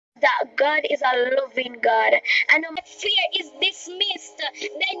that God is a loving God. And when fear is dismissed,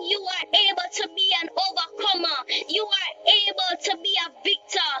 then you are able to be an overcomer. You are able to be a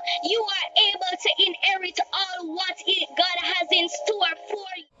victor. You are able to inherit all what God has in store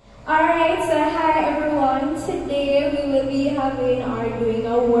for you. Alright, so hi everyone. Today we will be doing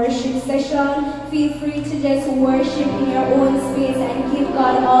a worship session. Feel free to just worship in your own space and give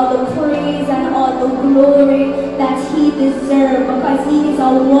God all the praise and all the glory that He deserves, because He is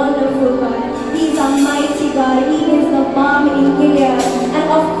a wonderful God. He is a mighty God. He is the balm in Gilead. And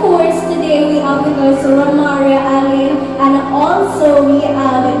of course today we have with us Romario, and also we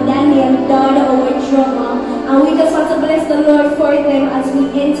have Daniel, daughter, our drummer. And we just want to bless the Lord for them as we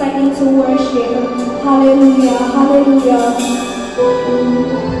enter into worship. Hallelujah, hallelujah.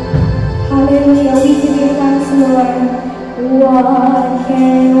 Hallelujah, we give you thanks, Lord. What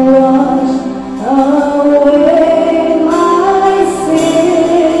can wash away my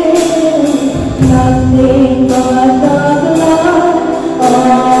sin? Nothing but the blood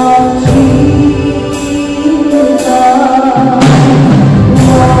of Jesus.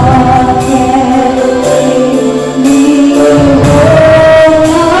 What can make me whole?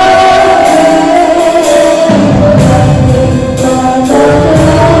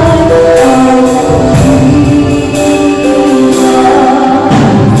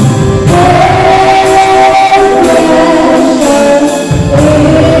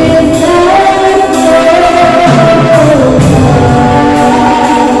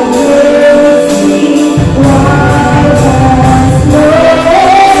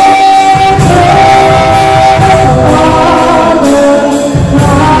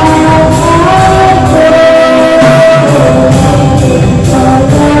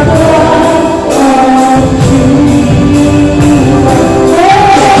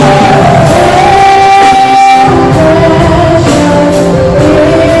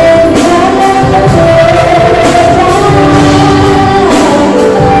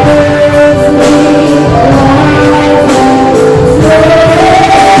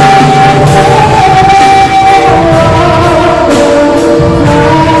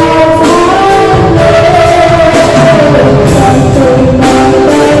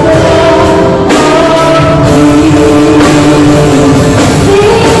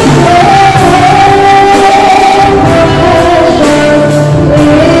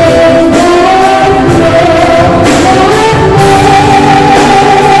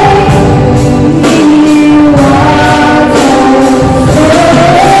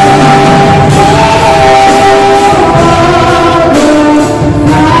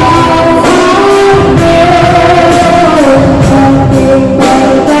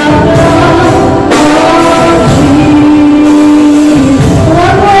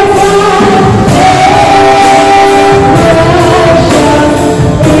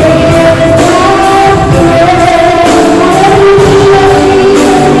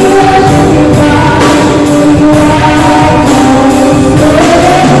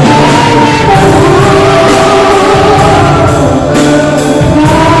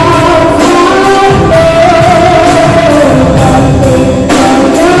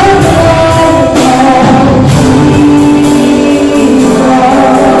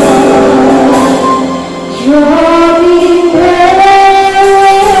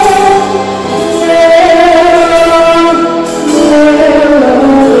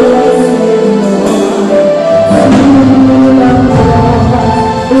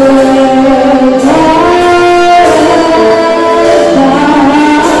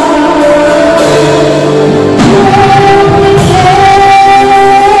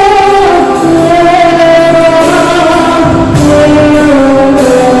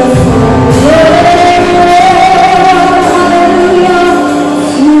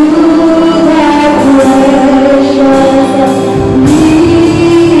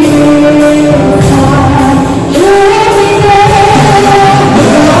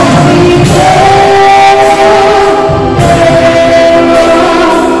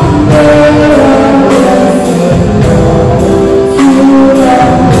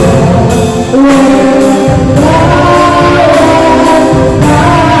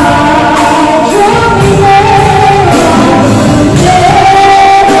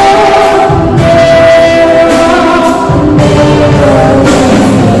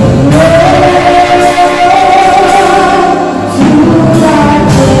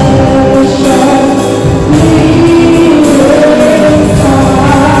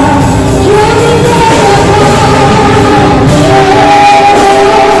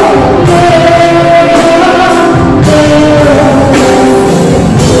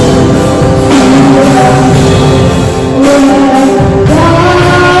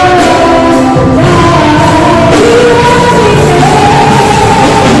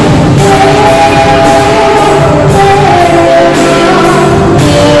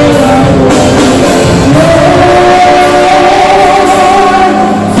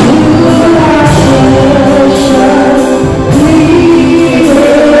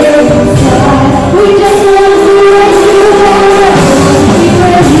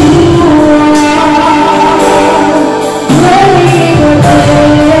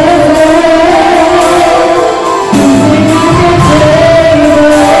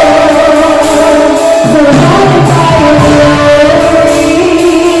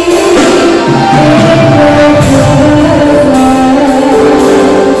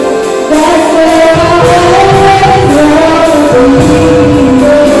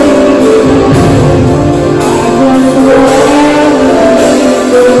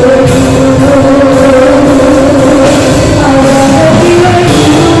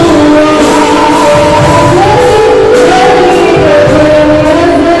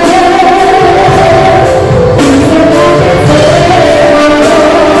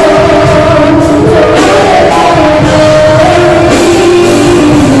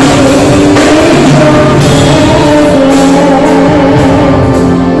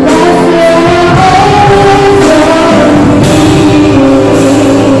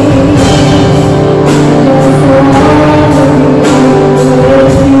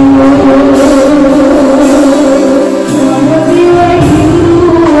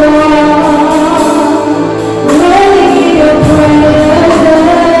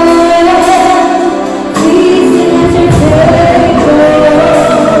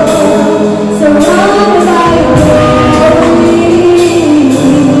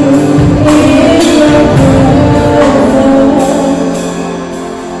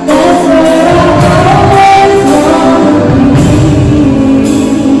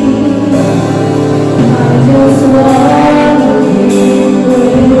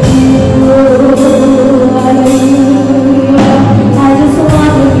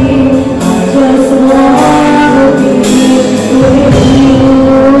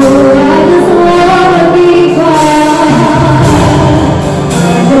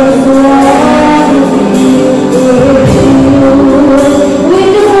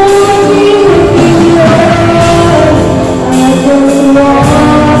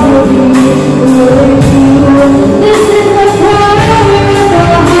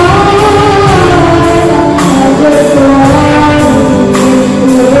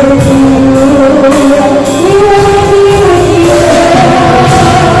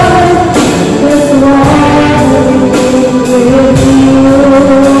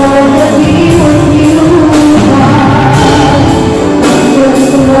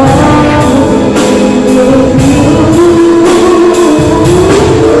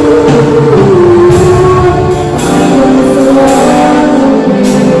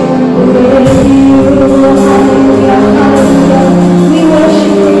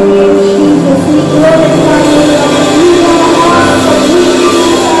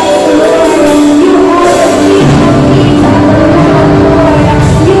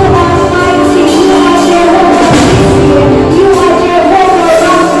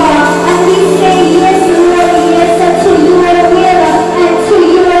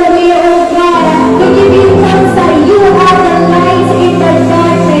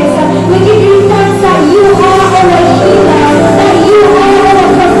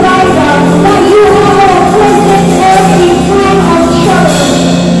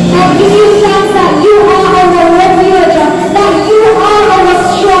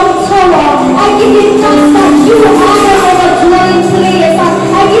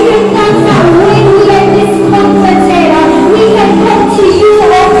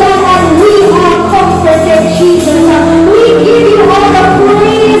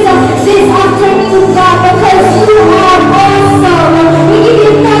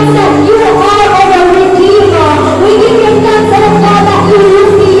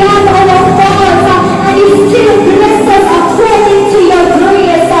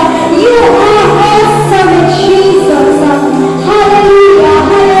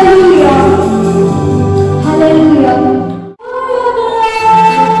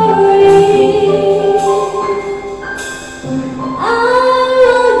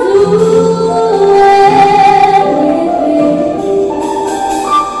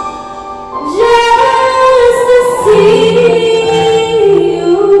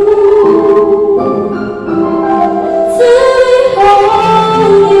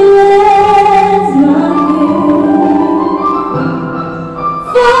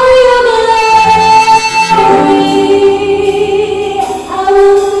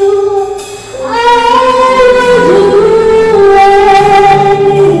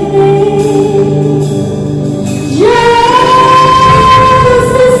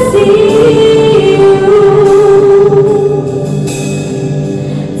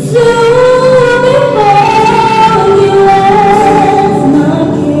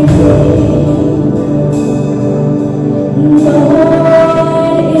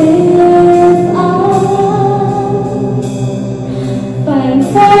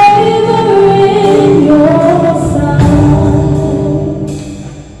 favor in your sight.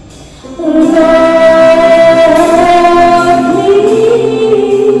 Lord, please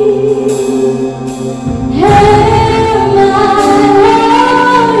hear my heart's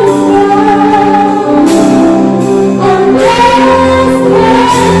cry, I'm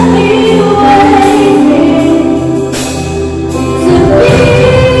desperately waiting to be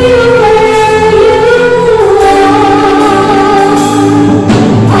where you are.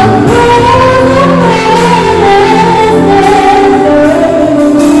 I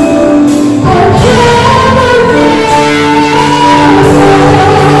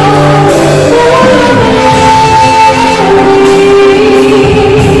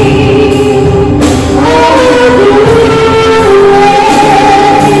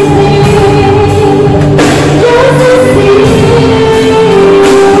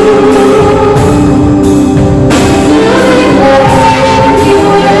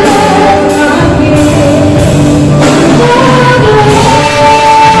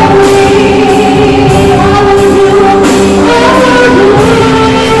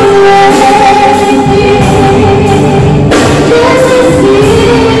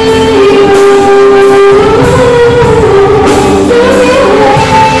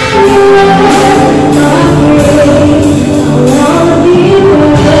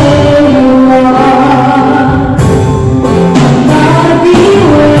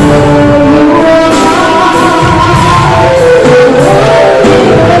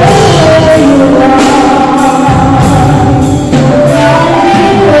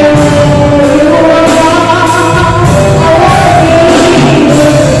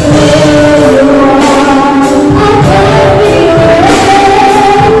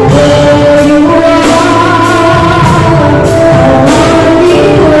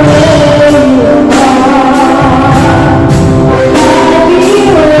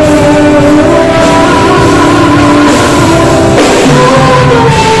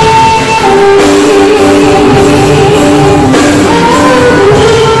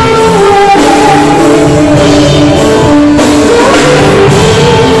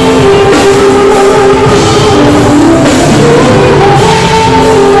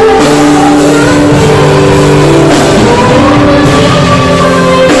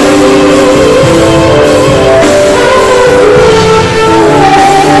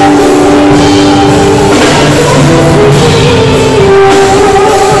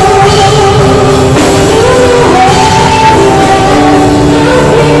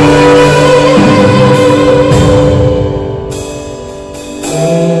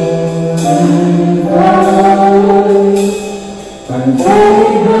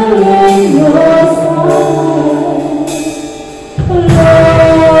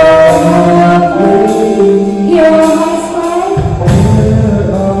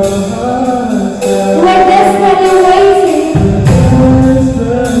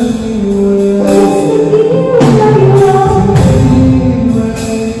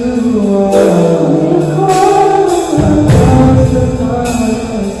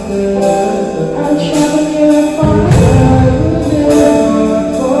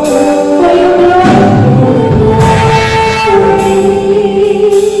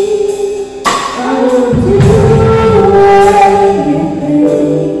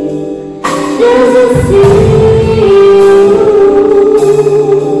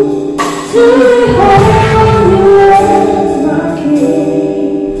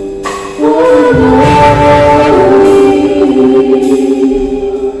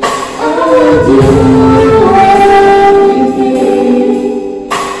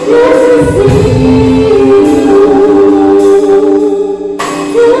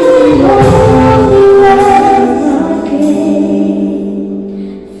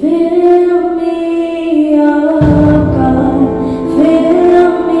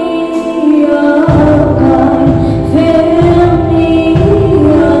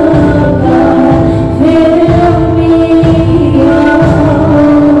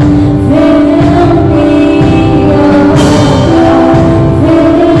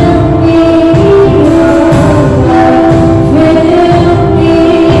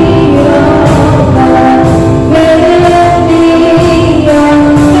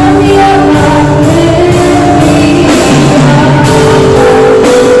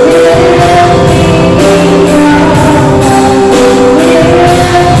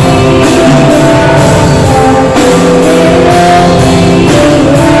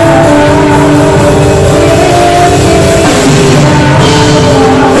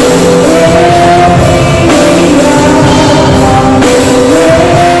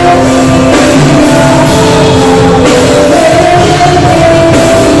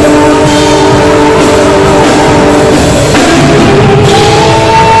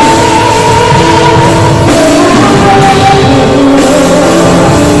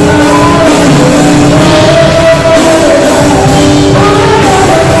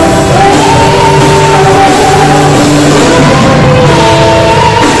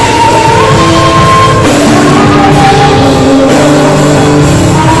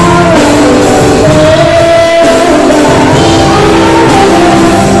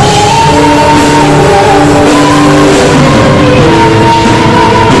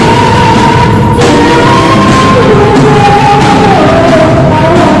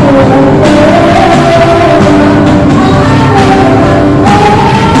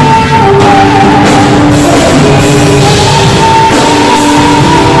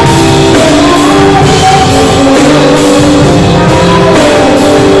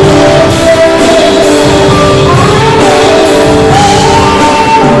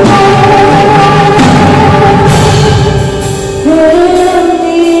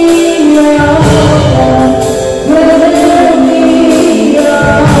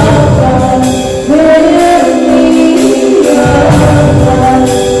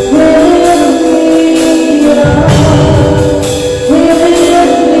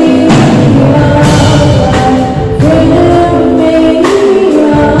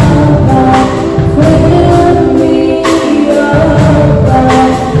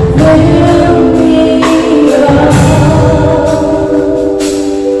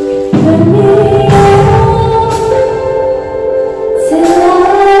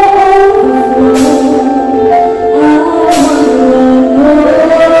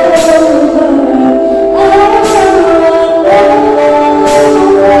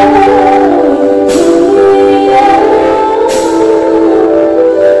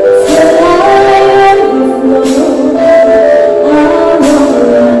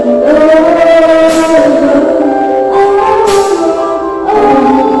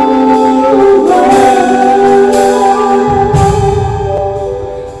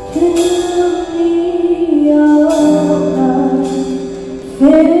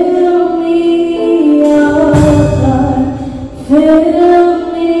Fill me up, God.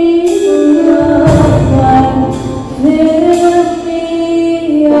 Fill me up, God. Fill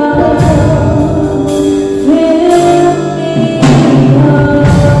me up. Fill me up,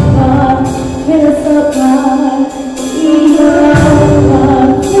 God. Fill us up, God. Yeah,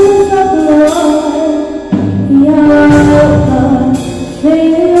 God. Fill us up, Lord. Yeah, God.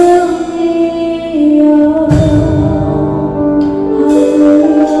 Fill me up.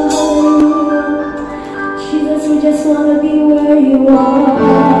 Hallelujah, hallelujah. Jesus, we just want to be where you are.